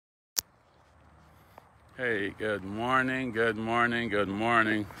Hey, good morning,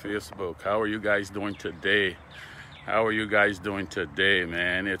 Facebook. How are you guys doing today?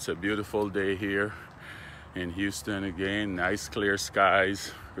 Man? It's a beautiful day here in Houston again. Nice clear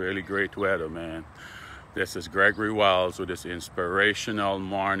skies, really great weather, man. This is Gregory Wiles with this inspirational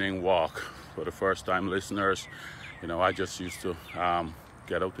morning walk. For the first time listeners, I just used to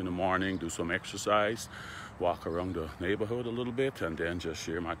get out in the morning, do some exercise, walk around the neighborhood a little bit, and then just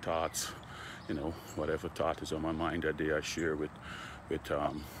share my thoughts. Whatever thought is on my mind that day, I share with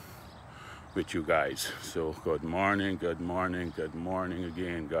you guys. So good morning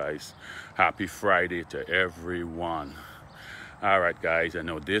again, guys. Happy Friday to everyone. All right, guys, I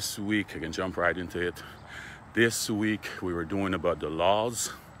know this week, I can jump right into it. This week, we were doing about the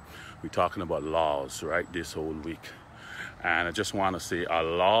laws. We're talking about laws, right, this whole week. And I just want to say a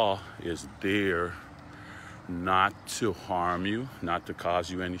law is there not to harm you, not to cause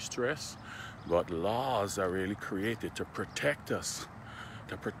you any stress. But laws are really created to protect us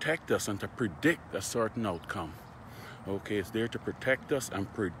and to predict a certain outcome. Okay, it's there to protect us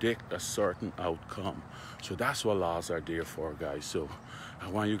and predict a certain outcome. So that's what laws are there for, guys. So I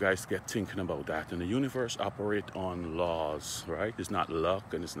want you guys to get thinking about that. And the universe operates on laws, right? It's not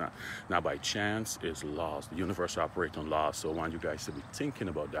luck and it's not by chance, it's laws. The universe operates on laws. So I want you guys to be thinking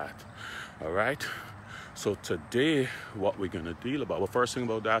about that. All right? So today, what we're going to deal about, well, first thing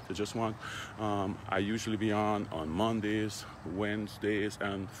about that, I just want, I usually be on Mondays, Wednesdays,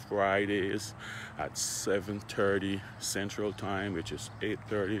 and Fridays at 7:30 Central Time, which is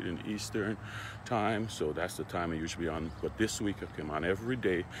 8:30 in Eastern Time. So that's the time I usually be on. But this week, I come on every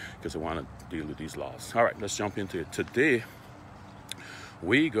day because I want to deal with these laws. All right, let's jump into it. Today,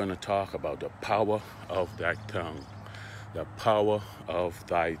 we're going to talk about the power of thy tongue. The power of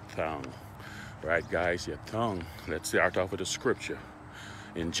thy tongue. Right, guys, your tongue. Let's start off with a scripture.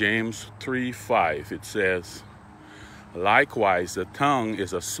 In James 3:5, it says, likewise, the tongue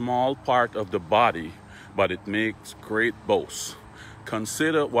is a small part of the body, but it makes great boasts.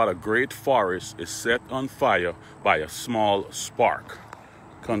 Consider what a great forest is set on fire by a small spark.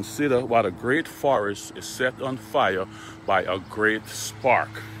 Consider what a great forest is set on fire by a great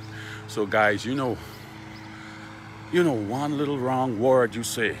spark. So, guys, one little wrong word you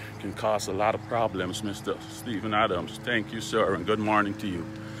say can cause a lot of problems, Mr. Stephen Adams. Thank you, sir, and good morning to you.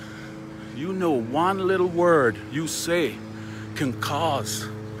 One little word you say can cause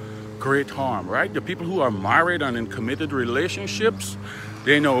great harm, right? The people who are married and in committed relationships,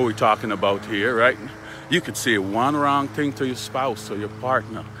 they know what we're talking about here, right? You could say one wrong thing to your spouse or your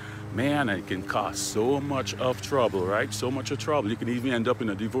partner. Man, it can cause so much of trouble, right? So much of trouble. You can even end up in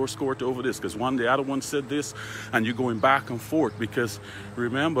a divorce court over this because one day the other one said this and you're going back and forth because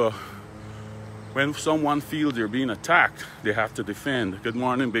remember, when someone feels they're being attacked, they have to defend. Good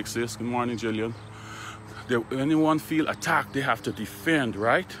morning, big sis. Good morning, Jillian. Anyone feel attacked, they have to defend,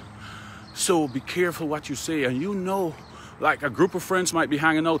 right? So be careful what you say. And like a group of friends might be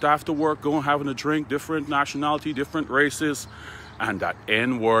hanging out after work, going having a drink, different nationality, different races, and that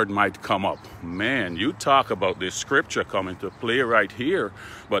N-word might come up. Man, you talk about this scripture coming to play right here,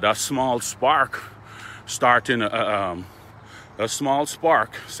 but a small spark starting a small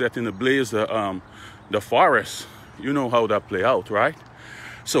spark setting ablaze the forest. You know how that play out, right?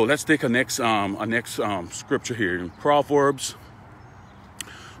 So let's take a next scripture here in Proverbs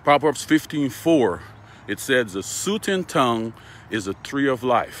 15:4. It says, "The soothing tongue is a tree of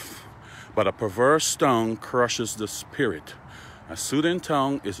life, but a perverse tongue crushes the spirit." A soothing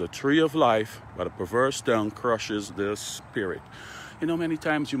tongue is a tree of life, but a perverse tongue crushes the spirit. Many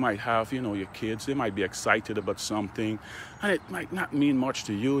times you might have, your kids, they might be excited about something, and it might not mean much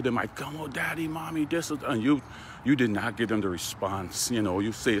to you. They might come, oh, daddy, mommy, this, and you did not give them the response.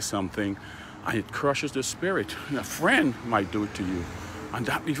 You say something, and it crushes the spirit. And a friend might do it to you, and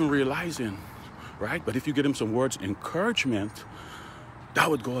not even realizing, right? But if you give them some words of encouragement, that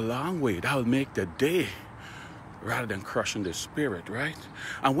would go a long way. That would make the day, rather than crushing the spirit, right?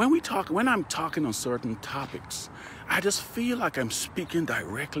 And when I'm talking on certain topics, I just feel like I'm speaking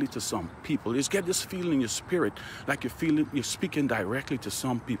directly to some people. You get this feeling in your spirit, like you're speaking directly to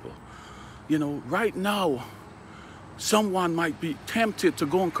some people. Right now, someone might be tempted to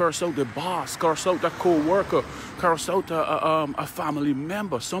go and curse out the boss, curse out the co-worker, curse out a family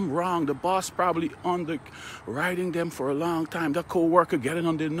member, some wrong. The boss probably riding them for a long time. The co-worker getting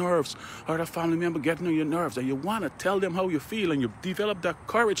on their nerves, or the family member getting on your nerves. And you want to tell them how you feel, and you develop that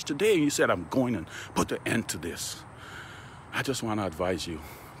courage today, and you said, I'm going to put an end to this. I just want to advise you,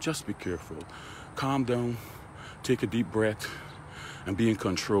 just be careful. Calm down, take a deep breath, and be in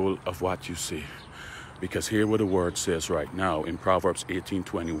control of what you say. Because hear what the word says right now in Proverbs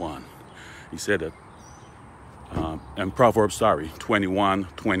 18:21. He said that and Proverbs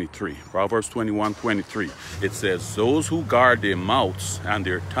 21:23. Proverbs 21:23. It says, those who guard their mouths and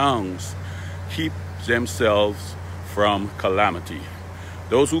their tongues keep themselves from calamity.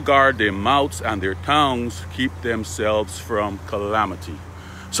 Those who guard their mouths and their tongues keep themselves from calamity.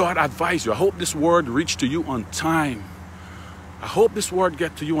 So I'd advise you, I hope this word reached to you on time. I hope this word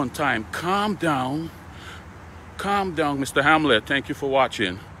get to you on time. Calm down. Calm down, Mr. Hamlet. Thank you for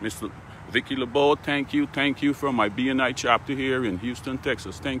watching. Mr. Vicky LeBeau, thank you. Thank you from my BNI chapter here in Houston,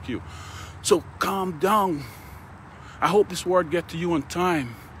 Texas. Thank you. So calm down. I hope this word get to you on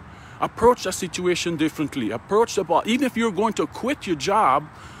time. Approach the situation differently. Approach the boss. Even if you're going to quit your job,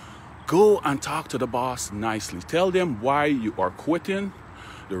 go and talk to the boss nicely. Tell them why you are quitting,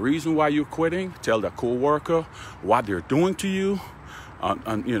 the reason why you're quitting. Tell the co-worker what they're doing to you,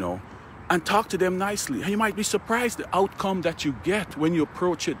 and talk to them nicely. And you might be surprised the outcome that you get when you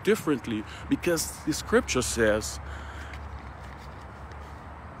approach it differently, because the scripture says,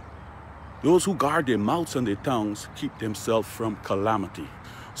 those who guard their mouths and their tongues keep themselves from calamity.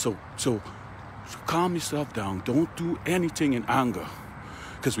 So calm yourself down. Don't do anything in anger,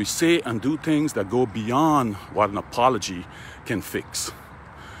 because we say and do things that go beyond what an apology can fix.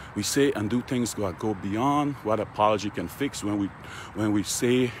 We say and do things that go beyond what apology can fix when we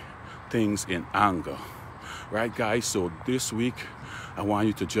say things in anger. Right, guys? So this week, I want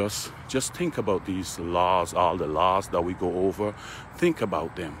you to just think about these laws, all the laws that we go over. Think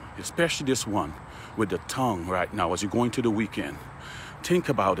about them, especially this one with the tongue right now as you're going to the weekend. Think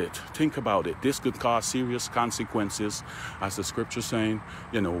about it. Think about it. This could cause serious consequences. As the scripture saying,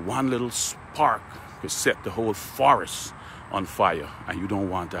 one little spark could set the whole forest on fire, and you don't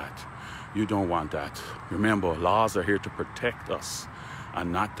want that. You don't want that. Remember, laws are here to protect us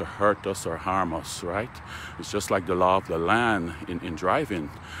and not to hurt us or harm us, right? It's just like the law of the land in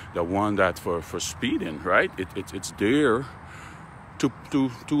driving, the one that for speeding, right? It's there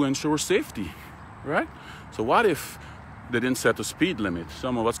to ensure safety, right? So what if they didn't set a speed limit?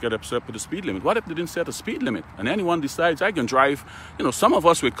 Some of us get upset with the speed limit. What if they didn't set a speed limit and anyone decides I can drive? Some of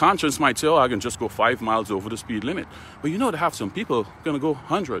us with conscience might say, I can just go 5 miles over the speed limit. But they have some people going to go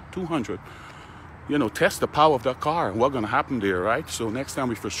 100, 200. Test the power of that car and what's going to happen there, right? So next time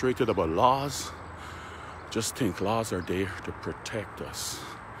we're frustrated about laws, just think laws are there to protect us,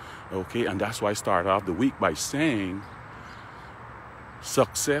 okay? And that's why I start off the week by saying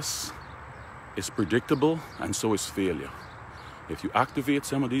success is predictable and so is failure. If you activate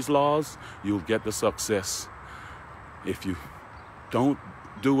some of these laws, you'll get the success. If you don't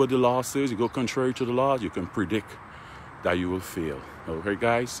do what the law says, you go contrary to the laws, you can predict that you will fail. Okay,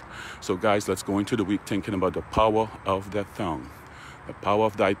 guys? So, guys, let's go into the week thinking about the power of that tongue. The power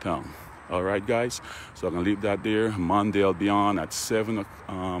of thy tongue. All right, guys? So I'm going to leave that there. Monday I'll be on at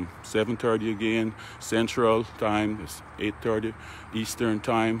 7:30 again. Central time. It's 8:30 Eastern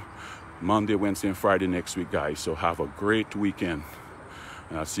time. Monday, Wednesday, and Friday next week, guys. So have a great weekend.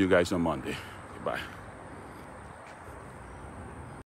 And I'll see you guys on Monday. Goodbye.